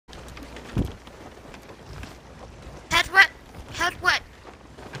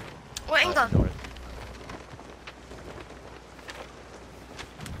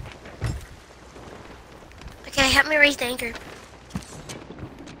help me raise the anchor.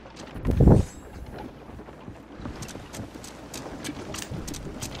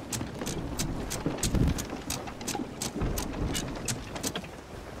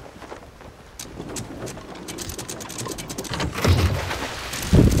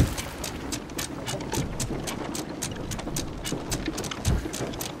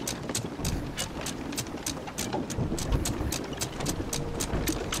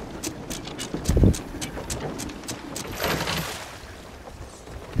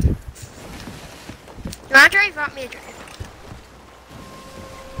 You want to drive? Want me to drive?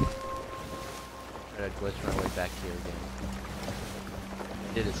 I glitched my way back here again.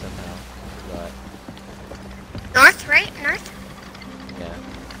 Did it somehow, but North, right? North? yeah.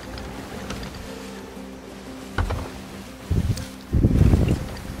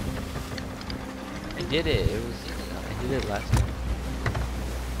 I did it. I did it last time.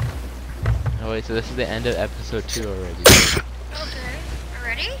 Oh wait, so this is the end of episode 2 already. Okay.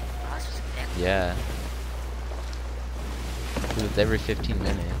 Already? Oh, this was quick. Yeah. It's every 15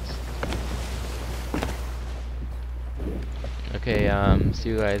 minutes. Okay, see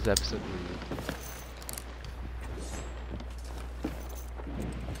you guys episode 3.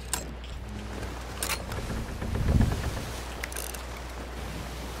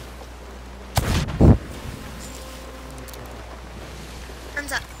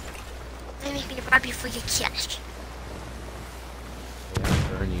 Thumbs up. They make me to rob you for your cash.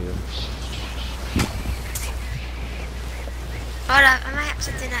 Yeah, burn you. Hold up, I might have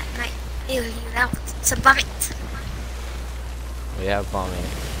something that might heal you out. It's a vomit. We have bombing.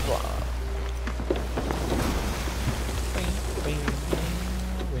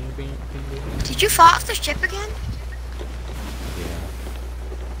 Did you fall off the ship again? Yeah.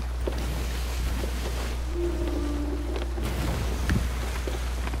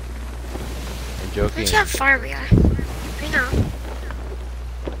 I'm joking. Look how far we are. I know.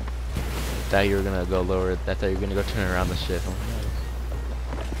 Thought you were gonna go lower. I thought you were gonna go turn around the ship.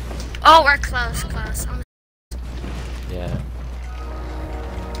 Oh, we're close, close. Yeah.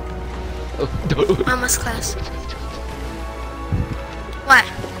 Oh, Almost close. What?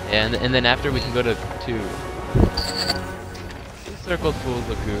 yeah, and then after we can go to Circle Pool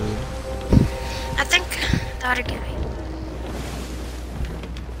Lagoon. I think that would get me.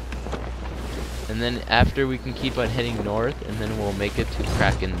 And then after we can keep on heading north, and then we'll make it to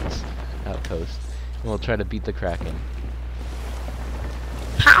Kraken's outpost. And we'll try to beat the Kraken.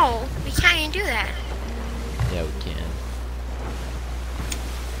 How? We can't even do that. Yeah, we can.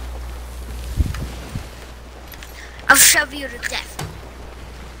 I'll shove you to death.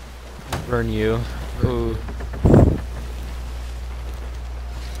 Burn you. Ooh.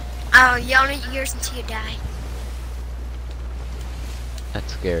 Oh, you only years until you die.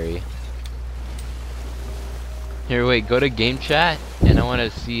 That's scary. Here, wait, go to game chat, and I want to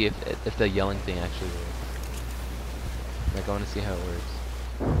see if the yelling thing actually works. Like, I want to see how it works.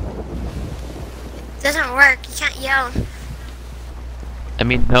 It doesn't work. You can't yell. I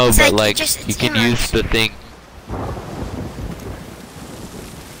mean, no, It's but like like, just you can emotes. use the thing.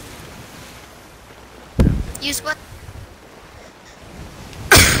 Use what?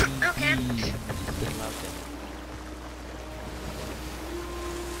 Okay.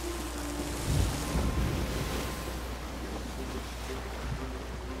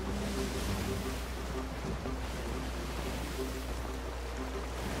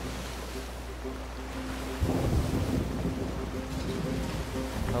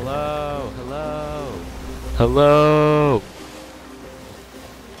 Hello, hello, hello.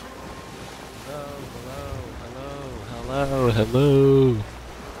 Hello, hello.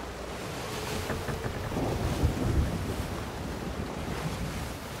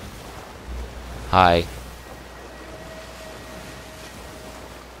 Hi.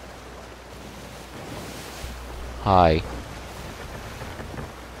 Hi.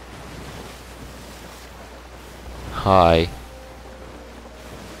 Hi.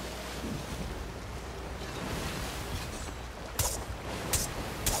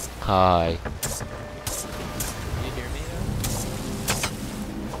 Hi. Can you hear me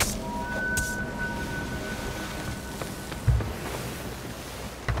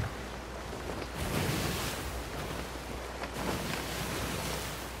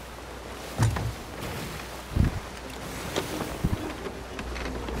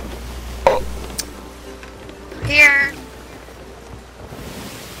Here.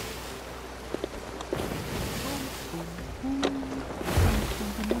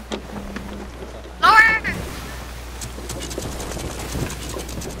 Lower.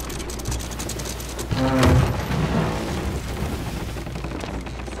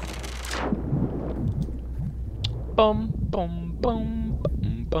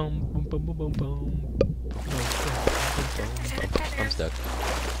 Boom, boom, boom, boom, boom, boom. I'm stuck.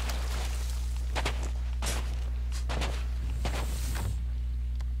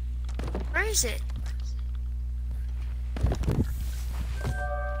 Where is it?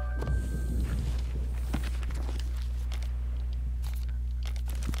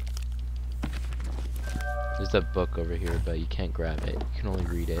 There's a book over here, but you can't grab it. You can only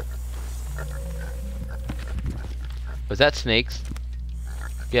read it. Was that snakes?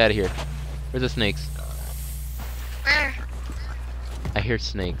 Get out of here. Where's the snakes? Where? I hear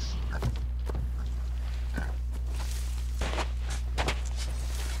snakes.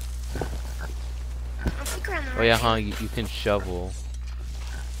 Oh yeah, huh? You can shovel.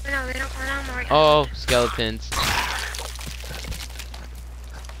 No, we don't. We're not more. Oh, skeletons.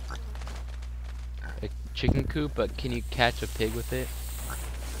 A chicken coop, but can you catch a pig with it?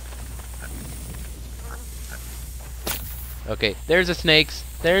 Okay, there's the snakes.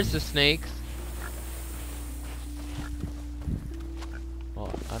 There's the snakes.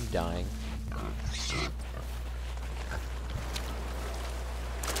 Oh, I'm dying.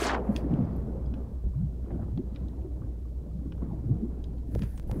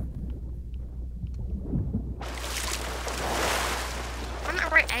 I'm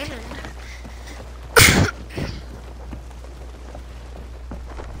at right island.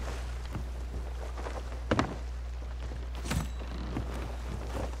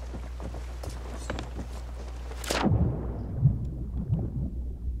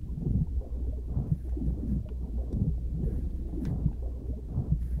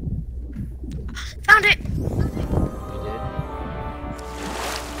 Found it. You did?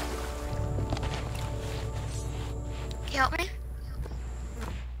 Can you help me?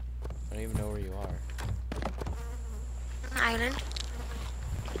 I don't even know where you are. On the island.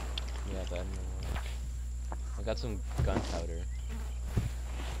 Yeah, but I don't know where. I got some gunpowder.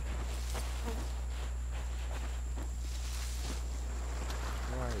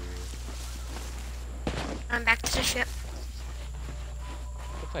 Where are you? I'm back to the ship.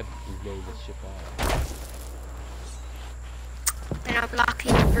 What if I blow this ship out? Then I'll block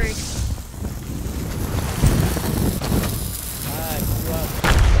you, bird. I blew up.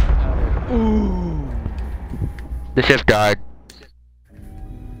 Ooh! The ship died.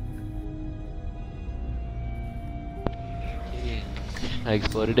 I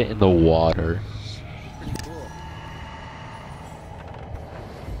exploded it in the water. Pretty cool.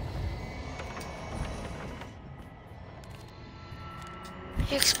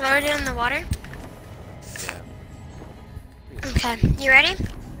 You exploded in the water? Yeah. Okay, you ready?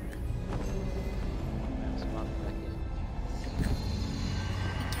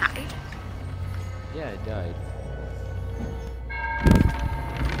 Died. Yeah, it died.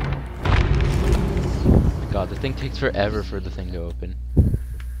 Oh my god, the thing takes forever for the thing to open.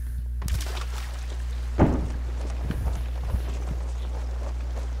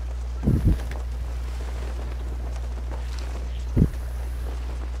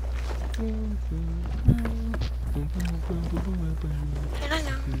 And I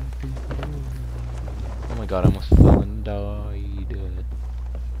know. Oh my god, I almost fell and died.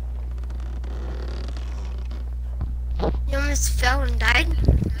 You almost fell and died?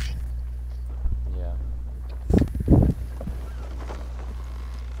 Yeah.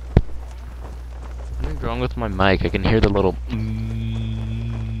 Something's wrong with my mic. I can hear the little.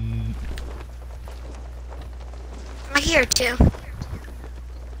 I hear it too.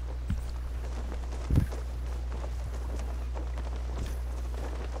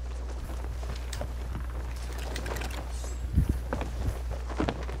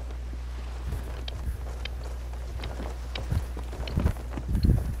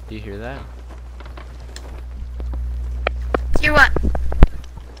 Do you hear that? Hear what?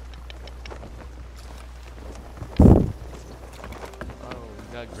 Oh, we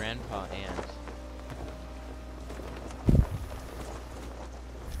got Grandpa Ant.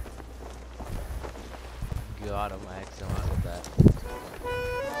 God, I accidentally did that.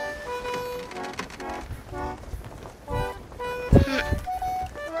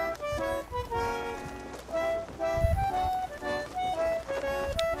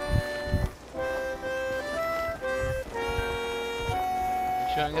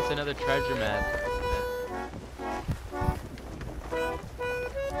 Showing us another treasure map.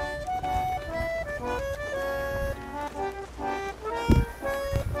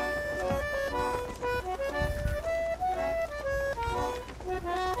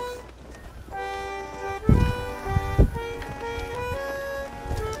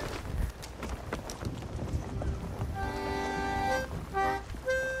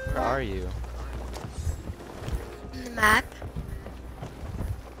 Where are you? On the map.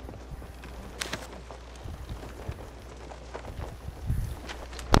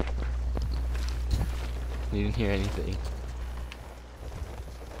 You didn't hear anything.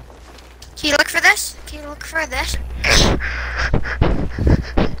 Can you look for this? Can you look for this?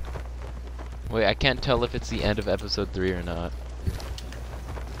 Wait, I can't tell if it's the end of episode 3 or not.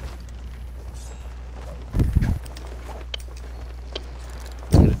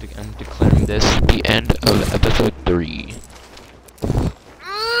 I'm declaring this the end of episode 3.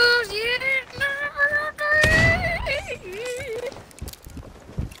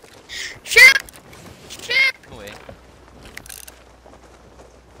 Ship! Ship! Wait.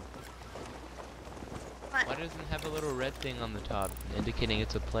 What? Why doesn't it have a little red thing on the top indicating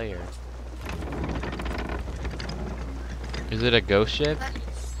it's a player? Is it a ghost ship? What?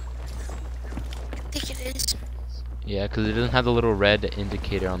 I think it is. Yeah, because it doesn't have the little red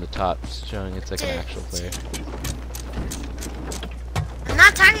indicator on the top showing it's like an actual player. I'm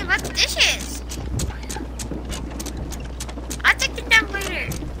not talking about the dishes. I'll take them down later.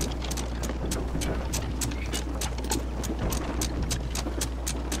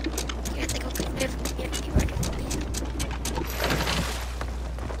 Here, they go here, you ready?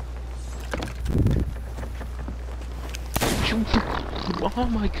 Oh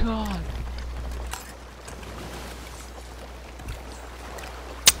my god!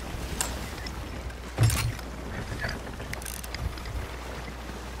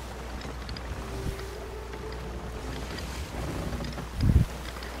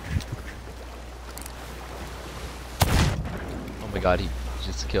 Oh my god, he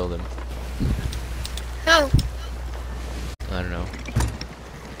just killed him. Who? I don't know.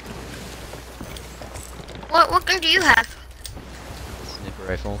 What gun do you have? Sniper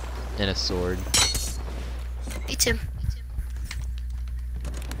rifle and a sword. Me too.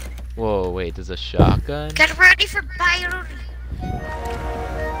 Whoa, wait, there's a shotgun? Get ready for battle. You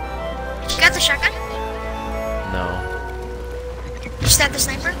got the shotgun? No. You just have the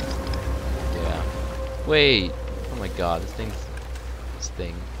sniper? Yeah. Wait. Oh my god, this thing.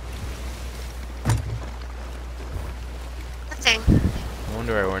 What thing? I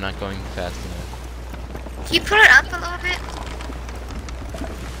wonder why we're not going fast enough. Can you put it up a little bit?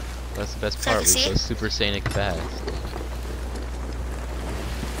 That's the best So I part, can we see go it? Super Saiyan fast.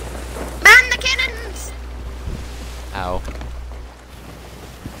 Man the cannons! Ow.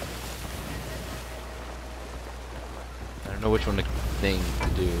 I don't know which one thing to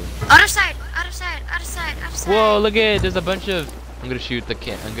do. Other side, other side, other side, other side. Whoa, look at it, there's a bunch of... I'm gonna shoot the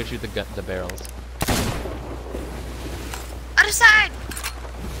the barrels. Other side!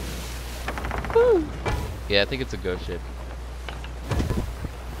 Woo! Yeah, I think it's a ghost ship.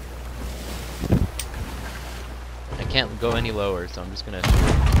 I can't go any lower, so I'm just gonna shoot.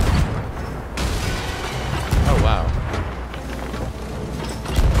 Oh wow.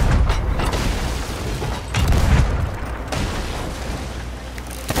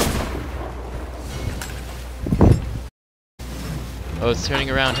 Oh, it's turning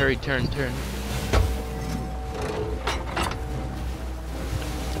around. Hurry, turn.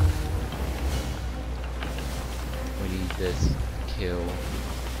 We need this kill.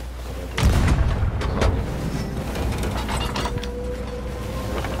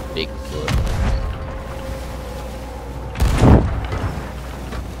 Bigfoot.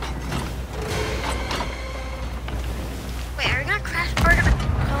 Wait, are we gonna crash? We're gonna...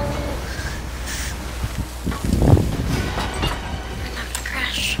 No. We're not gonna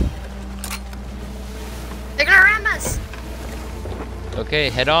crash. They're gonna ram us! Okay,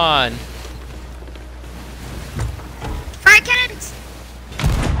 head on. Fire cannons!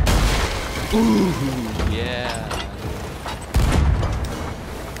 Ooh, yeah.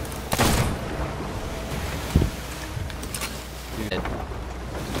 Dude.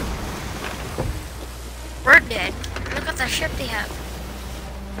 We're dead. Look at the ship they have.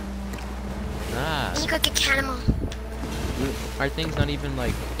 Nah. You go get cannibal. Our thing's not even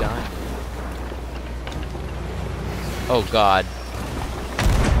like dying. Oh god.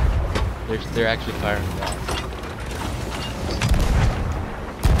 They're actually firing back.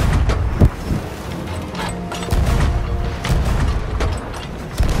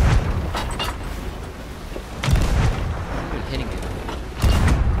 I'm hitting it.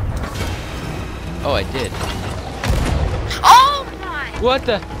 Oh, I did. Oh my! What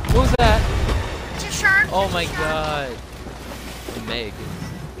the? What was that? It's a shark. Oh it's a my shark. god. Meg.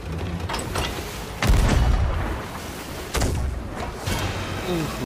 Oof.